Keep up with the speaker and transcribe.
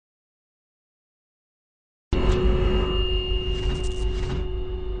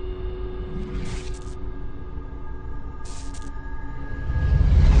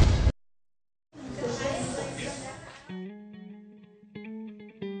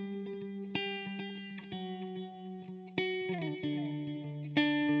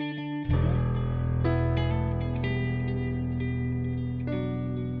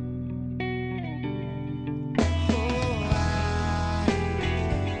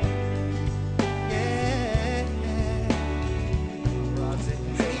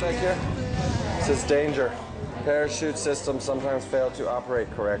here? It says danger. Parachute systems sometimes fail to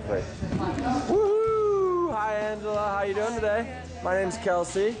operate correctly. Woohoo! Hi Angela, how you doing today? My name's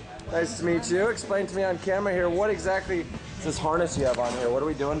Kelsey. Nice to meet you. Explain to me on camera here, what exactly is this harness you have on here? What are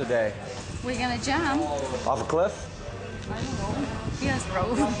we doing today? We're gonna jump. Off a cliff? I don't know. Yes, bro.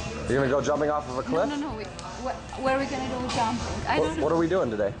 You're gonna go jumping off of a cliff? No. Where are we gonna do jumping? I don't know. What are we doing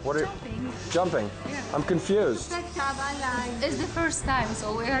today? Jumping. Jumping? Yeah. I'm confused. It's the first time,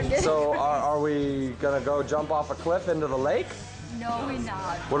 so we are getting... So are we gonna go jump off a cliff into the lake? No, we're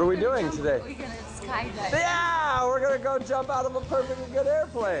not. What are we doing today? We're gonna skydive. Yeah! We're gonna go jump out of a perfectly good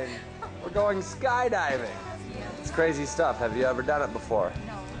airplane. We're going skydiving. It's crazy stuff. Have you ever done it before?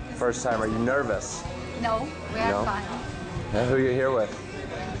 No. First time. Are you nervous? No, we are fine. And who are you here with?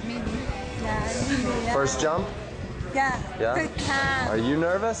 Mimi. First jump? Yeah. Yeah? Are you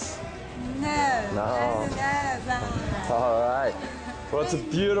nervous? No. No. All right. Well, it's a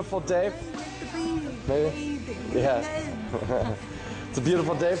beautiful day. Maybe? Yeah. It's a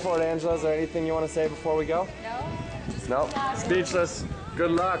beautiful day for it, Angela. Is there anything you want to say before we go? No. No? Speechless.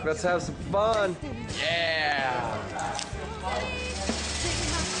 Good luck. Let's have some fun. Yeah.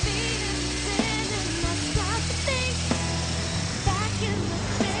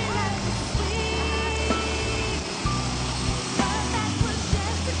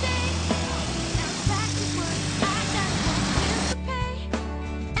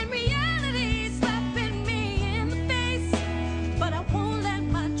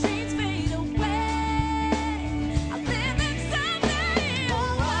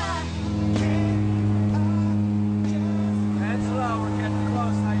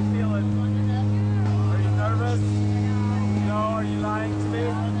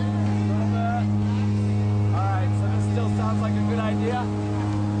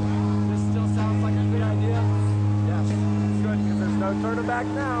 Turn it back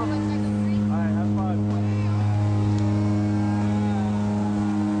now. All right, have fun.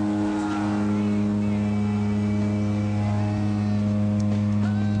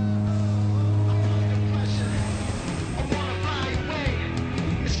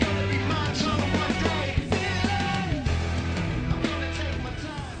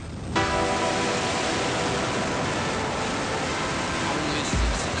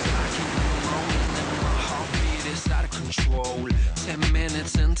 Control. 10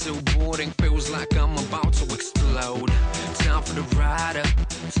 minutes until boarding, feels like I'm about to explode. Time for the ride up,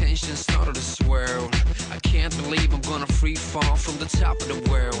 tension started to swirl. I can't believe I'm gonna free fall from the top of the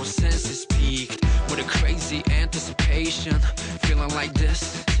world. Senses peaked with a crazy anticipation. Feeling like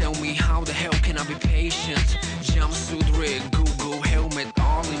this, tell me how the hell can I be patient? Jumpsuit rig, Google helmet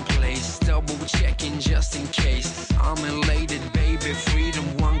all in place. Double checking just in case. I'm elated, baby, freedom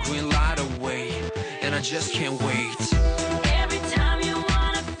one green light away. And I just can't wait. Every time you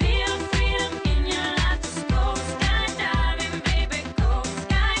wanna feel freedom in your life, just go skydiving, baby, go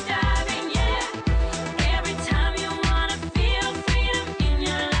skydiving, yeah. Every time you wanna feel freedom in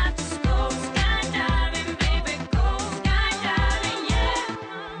your life, just go skydiving, baby, go skydiving, yeah.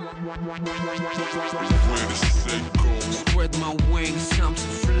 Spread my wings, time to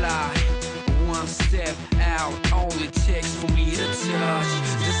fly. One step out, all it takes for me to touch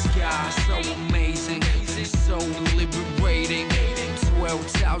the sky. So amazing, so liberating.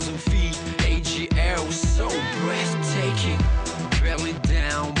 12,000 feet, AGL, so breathtaking. Belly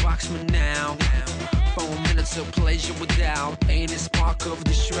down, box me now. 4 minutes of pleasure without any spark of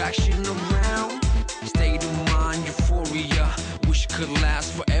distraction around. State of mind, euphoria, wish could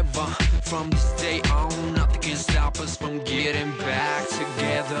last forever. From this day on, nothing can stop us from getting back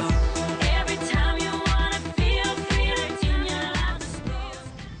together. Every time you wanna feel freedom in your life, just go.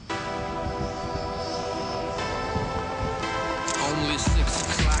 Only 6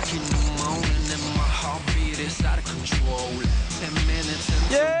 o'clock in the morning and my heartbeat is out of control. 10 minutes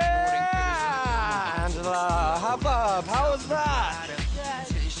and Yeah, Angela, hop up. How was that?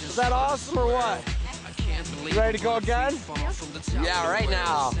 Was that awesome or what? You ready to go again? Yeah, right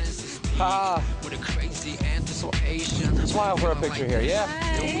now. Smile for a picture here, yeah?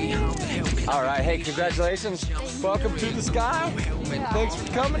 All right, hey, congratulations. Welcome to the sky. Thanks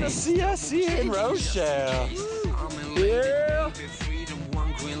for coming to see us here in Rochelle. Yeah.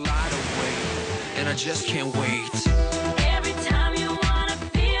 And I just can't wait. Every time you wanna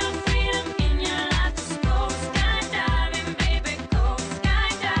feel freedom in your life, just go skydiving, baby, go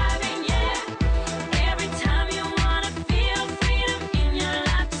skydiving, yeah. Every time you wanna feel freedom in your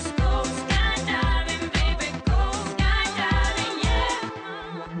life, just go skydiving, baby, go skydiving, yeah.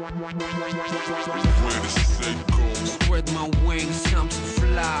 Spread my wings, time to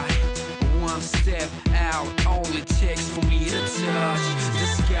fly. One step out, all it takes for me to touch the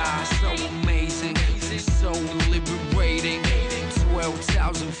sky.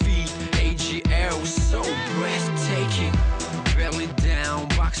 so breathtaking. Belly down,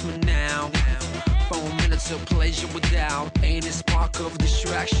 box me now. 4 minutes of pleasure without any spark of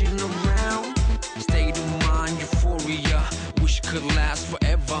distraction around. State of mind, euphoria, wish could last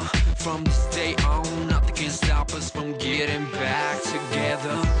forever. From this day on, nothing can stop us from getting back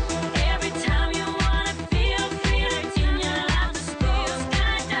together.